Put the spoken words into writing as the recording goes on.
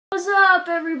What's up,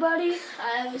 everybody?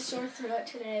 I have a sore throat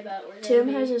today, but we're gonna Tim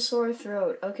has a sore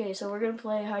throat. Okay, so we're gonna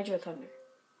play Hydro Thunder.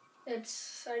 I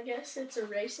guess it's a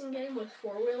racing game with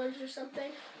four-wheelers or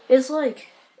something.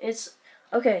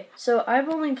 Okay, so I've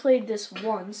only played this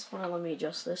once. Hold on, let me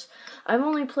adjust this. I've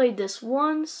only played this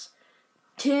once.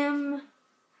 Tim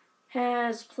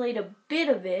has played a bit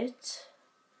of it.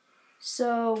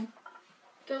 So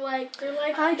They're like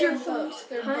boats.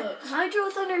 They're boats.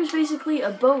 Hydro Thunder is basically a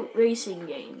boat racing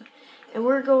game. And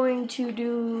we're going to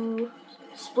do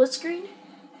split screen.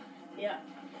 Yeah.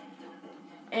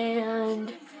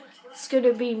 And it's going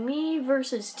to be me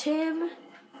versus Tim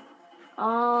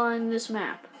on this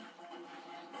map.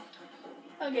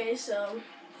 Okay, so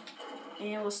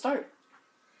And we'll start.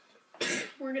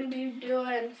 we're gonna be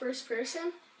doing first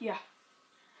person. Yeah.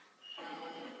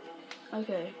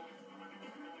 Okay.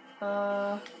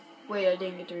 Wait, I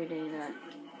didn't get to read any of that.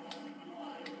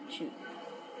 Shoot.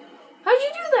 How'd you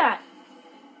do that?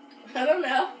 I don't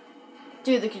know.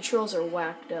 Dude, the controls are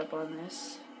whacked up on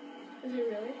this. Is it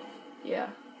really? Yeah.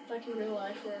 Like in real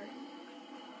life, or?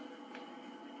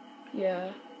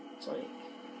 Yeah. It's like...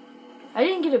 I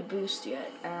didn't get a boost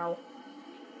yet. Ow.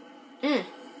 I'm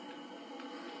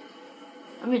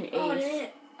in 8th. Oh, dang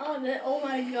it. Oh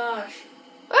my gosh.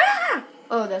 Ah!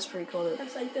 Oh, that's pretty cool.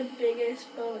 That's like the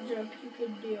biggest boat jump you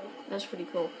could do. That's pretty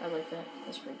cool. I like that.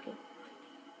 That's pretty cool.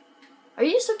 Are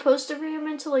you supposed to ram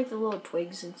into, like, the little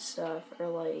twigs and stuff? Or,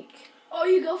 like... Oh,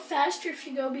 you go faster if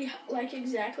you go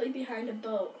exactly behind a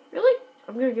boat. Really?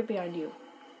 I'm gonna get behind you.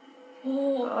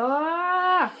 Oh.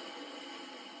 Ah!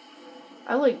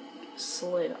 I, like,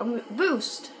 slid. I'm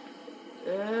boost!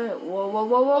 Whoa, whoa, whoa,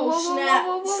 whoa, Oh, whoa, snap,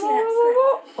 whoa, whoa, whoa, snap, whoa,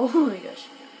 whoa, whoa. Oh my gosh.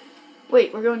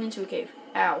 Wait, we're going into a cave.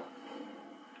 Ow.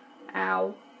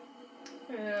 Ow.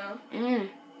 Yeah.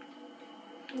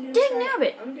 Dang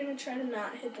nabbit! I'm gonna try to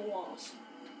not hit the walls.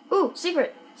 Ooh,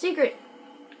 secret! Secret!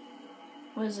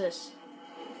 What is this?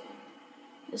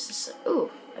 This is...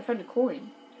 Ooh, I found a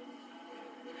coin.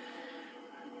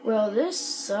 Well, this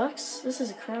sucks. This is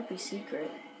a crappy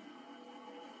secret.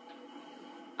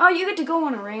 Oh, you get to go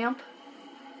on a ramp?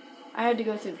 I had to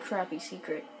go through the crappy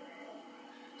secret.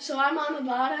 So I'm on the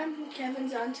bottom,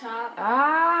 Kevin's on top.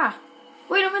 Ah!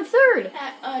 Wait, I'm in 3rd!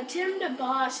 Tim the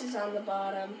boss is on the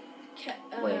bottom.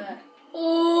 Wait.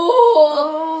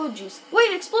 Oh! Oh, jeez.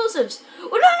 Wait, explosives!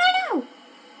 Oh, no!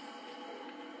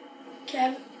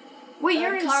 Wait,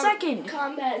 you're in 2nd!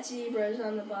 Combat Zebra's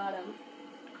on the bottom.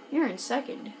 You're in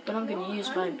 2nd, but I'm gonna use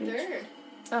my boost. 3rd.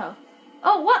 Oh.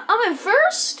 Oh, what? I'm in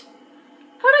 1st?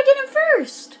 How'd I get in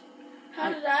 1st? How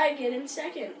did I get in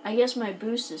 2nd? I guess my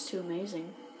boost is too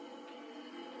amazing.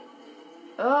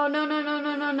 Oh, no.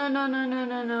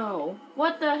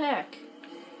 What the heck?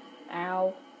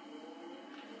 Ow.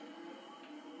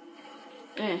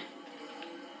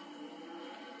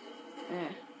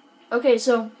 Okay,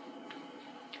 so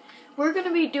we're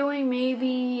gonna be doing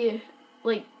maybe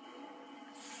like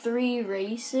 3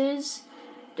 races,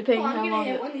 depending how long. I'm gonna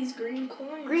hit one of these green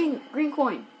coins. Green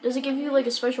coin. Does it give you like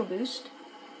a special boost?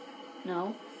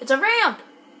 No. It's a ramp!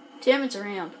 Tim, it's a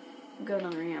ramp. I'm going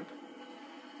on the ramp.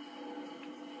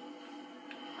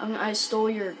 I stole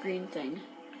your green thing.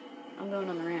 I'm going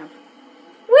on the ramp.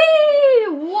 Whee!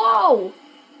 Whoa!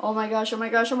 Oh my gosh.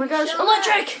 Electric! I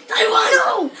won!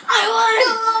 No! I won!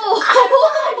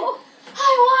 I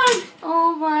won!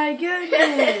 Oh my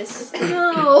goodness.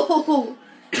 No!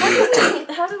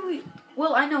 How do we...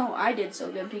 Well, I know I did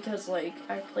so good because, like,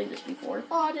 I've played this before.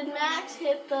 Oh, did Max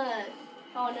hit the...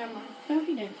 Oh, never mind. No,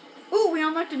 he didn't. Ooh, we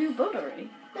unlocked a new boat already.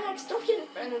 Max, don't get in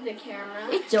front of the camera.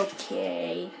 It's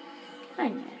okay. Hi,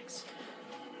 Max.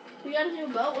 We got a new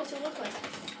boat. What's it look like?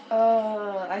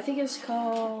 I think it's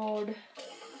called...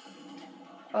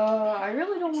 I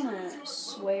really don't want to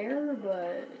swear,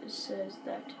 but it says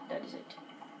that is it.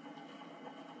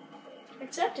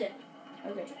 Accept it.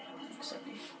 Okay,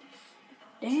 accepting.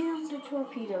 Damn the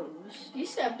torpedoes. You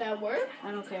said that word.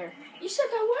 I don't care. You said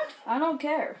that word. I don't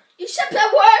care. You said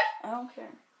that word. I don't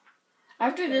care.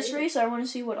 After this race, I want to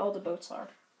see what all the boats are.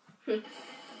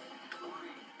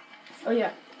 Oh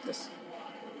yeah, this.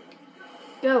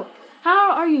 Go.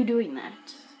 How are you doing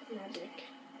that? Magic.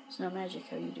 It's not magic.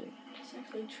 How are you doing it? It's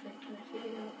actually a trick that I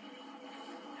figured out.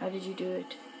 How did you do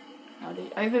it?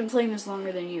 I've been playing this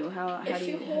longer than you.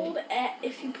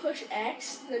 If you push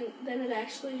X, then it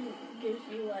actually gives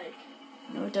you like.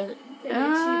 No, it doesn't. It makes you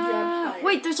jump higher.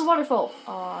 Wait, there's a waterfall.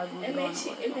 Oh, I want to go on a It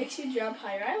waterfall. makes you jump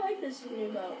higher. I like this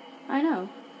new boat. I know.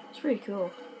 It's pretty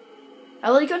cool. I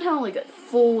like on how like it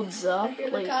folds up. I hear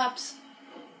the cops.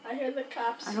 I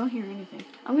don't hear anything.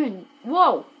 I'm gonna.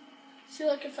 Whoa! See,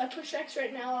 look, if I push X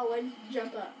right now, I'll like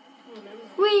jump up. Oh, never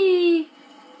mind. Whee!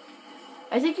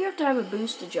 I think you have to have a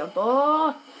boost to jump.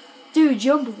 Oh, dude,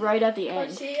 jump right at the Oh,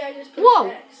 end. see, I just pushed Whoa!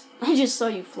 X. I just saw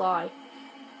you fly.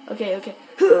 Okay, okay.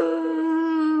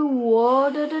 Whoa,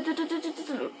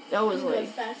 that was I'm going like...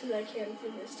 as fast as I can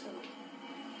through this tunnel.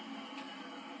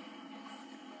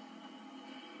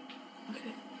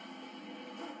 Okay.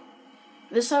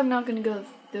 This time I'm not gonna go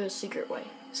the secret way.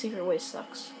 Secret way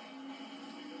sucks.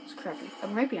 It's crappy.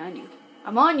 I'm right behind you.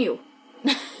 I'm on you!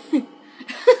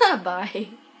 Bye.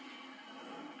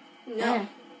 No. Eh.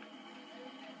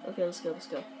 Okay, let's go, let's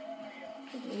go.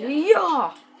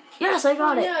 Yeah! Yes, I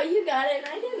got it! No, you got it and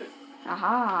I didn't.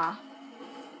 Aha!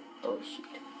 Oh, shoot.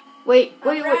 Wait,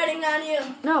 I'm riding on you.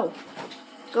 No!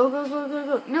 Go, go, go, go,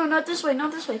 go. No, not this way,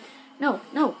 not this way. No,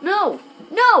 no, no!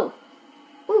 No!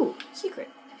 Ooh, secret.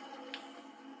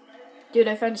 Dude,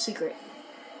 I found a secret.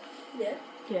 Yeah?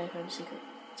 Yeah, I found a secret.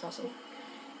 It's awesome.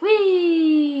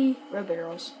 Whee! Red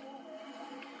barrels.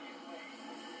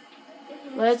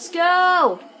 Let's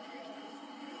go!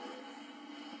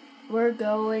 We're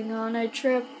going on a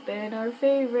trip in our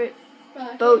favorite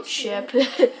boat ship.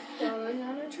 Going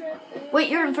on a trip. Wait,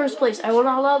 you're in first place. I will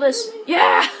not allow this.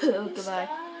 Yeah! Oh, goodbye.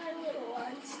 Little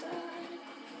Einstein.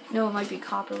 No, it might be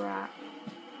copyright.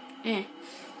 Eh.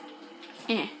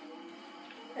 Eh.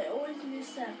 I always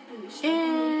miss that boost.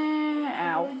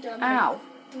 Ow. I've done Ow. like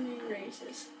 3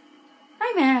 races.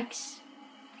 Hi, Max.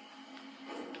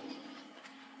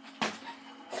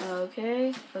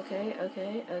 Okay, okay,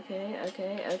 okay, okay,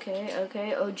 okay, okay,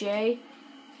 okay. OJ.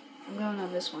 I'm going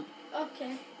on this one.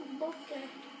 Okay. Okay.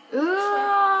 Ooh,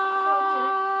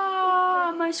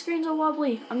 my screen's all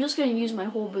wobbly. I'm just gonna use my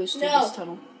whole boost through this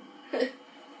tunnel.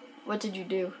 What did you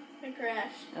do? I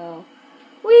crashed. Oh.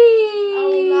 Whee! I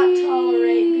will not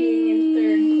tolerate being in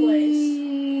 3rd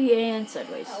place. And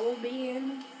sideways. I will be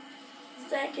in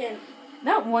 2nd.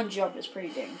 That one jump is pretty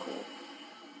dang cool.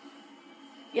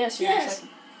 Yes, you're in Yes. 2nd.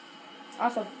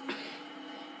 Awesome.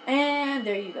 And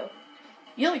there you go.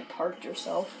 You like parked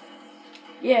yourself.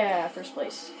 Yeah, first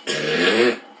place.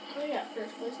 I got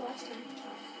 1st place last time.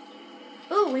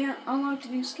 Oh, we unlocked a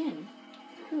new skin.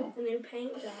 Cool. A new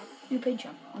paint job. New paint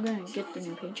job. I'm gonna get the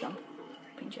new paint job.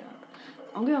 Paint job.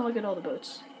 I'm gonna look at all the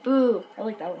boats. Ooh, I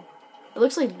like that one. It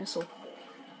looks like missile.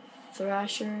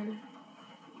 Thrasher.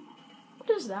 What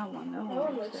is that one? That That one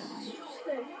one looks looks nice.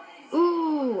 sick.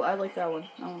 Ooh, I like that one.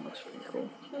 That one looks pretty cool.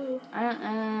 Ooh.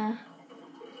 Yeah.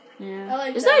 I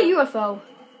like Is that that a UFO?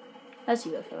 That's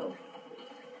UFO.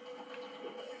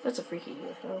 That's a freaky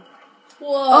UFO.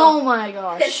 Whoa. Oh my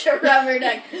gosh. It's a rubber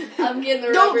duck. I'm getting the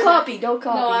rubber Don't duck. copy, don't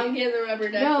copy. No, I'm getting the rubber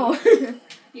ducky. No.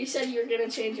 You said you were going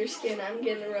to change your skin. I'm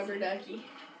getting the rubber ducky.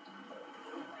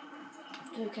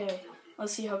 Okay,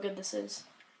 let's see how good this is.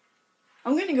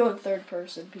 I'm gonna go in 3rd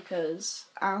person because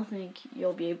I don't think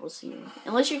you'll be able to see anything.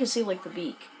 Unless you can see, like, the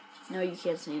beak. No, you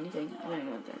can't see anything. I'm gonna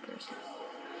go in 3rd person.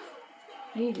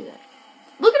 How do you do that?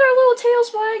 Look at our little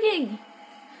tails wagging!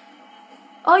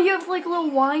 Oh, you have, like, a little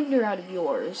winder out of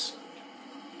yours.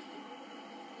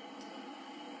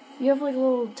 You have, like, a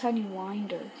little tiny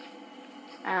winder.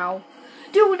 Ow.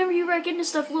 Dude, whenever you wreck into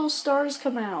stuff, little stars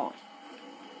come out.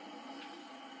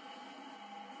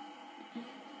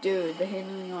 Dude, the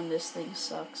handling on this thing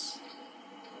sucks.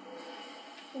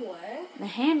 What? The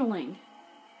handling.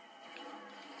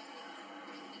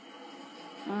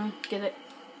 Get it?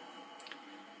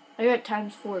 I got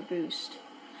 ×4 boost.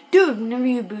 Dude, whenever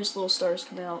you boost, little stars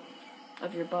come out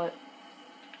of your butt.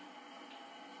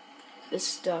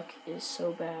 This duck is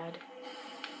so bad.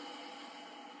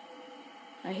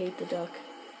 I hate the duck.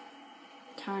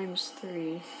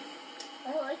 ×3.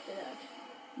 I like the duck.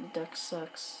 The duck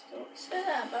sucks. Don't say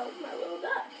that about my little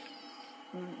duck.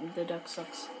 The duck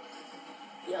sucks.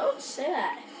 You don't say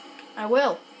that. I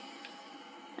will.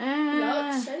 You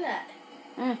don't say that.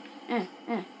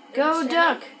 Go,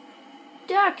 duck!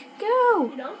 Duck, go!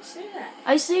 You don't say that.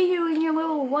 I see you in your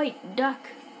little white duck.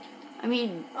 I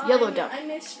mean, yellow duck. I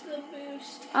missed the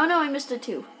boost. Oh no, I missed it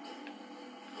too.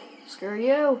 Screw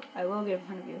you. I will get in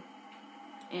front of you.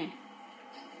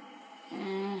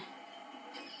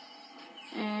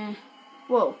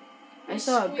 Whoa. I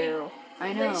saw a barrel.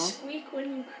 I know. They squeak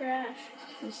when you crash.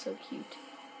 It's so cute.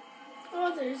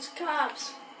 Oh, there's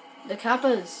cops. The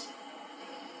kappas.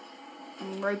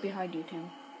 I'm right behind you,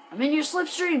 Tim. I'm in your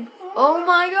slipstream. Oh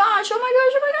my gosh! Oh my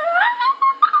gosh! Oh my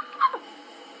gosh!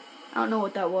 I don't know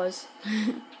what that was.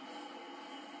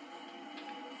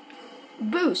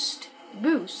 Boost.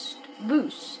 Boost.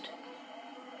 Boost.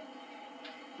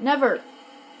 Never.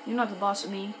 You're not the boss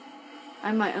of me.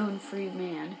 I'm my own free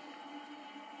man.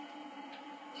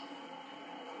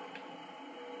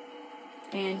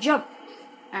 And jump.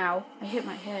 Ow. I hit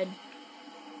my head.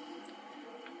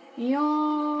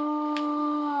 Yawn.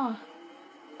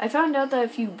 I found out that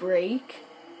if you break,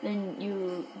 then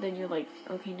you're like,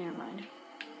 okay, never mind.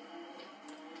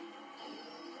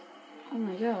 Oh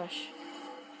my gosh.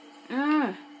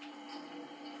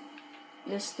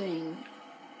 This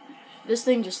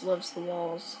thing just loves the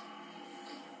walls.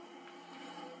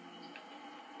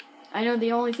 I know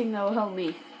the only thing that will help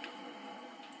me.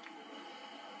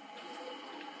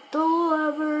 The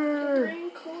lever! The green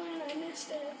coin, I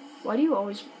missed it. Why do you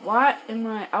always... Why am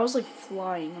I was like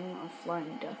flying. I'm not a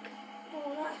flying duck. I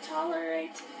will not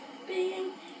tolerate being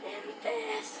in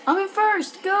fifth. I'm in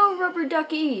first! Go, rubber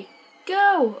ducky!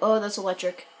 Go! Oh, that's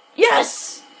electric.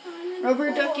 Yes! I'm in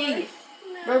Rubber fourth. ducky.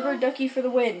 No, Rubber ducky for the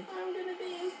win. I'm gonna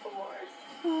be in fourth.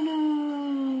 Oh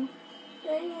no.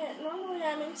 Dang it, normally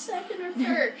I'm in second or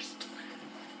first.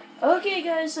 Okay,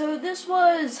 guys, so this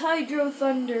was Hydro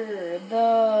Thunder,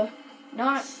 the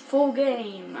not full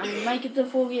game. I might get the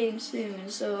full game soon,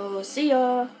 so see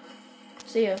ya.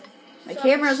 See ya. My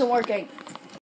camera isn't working.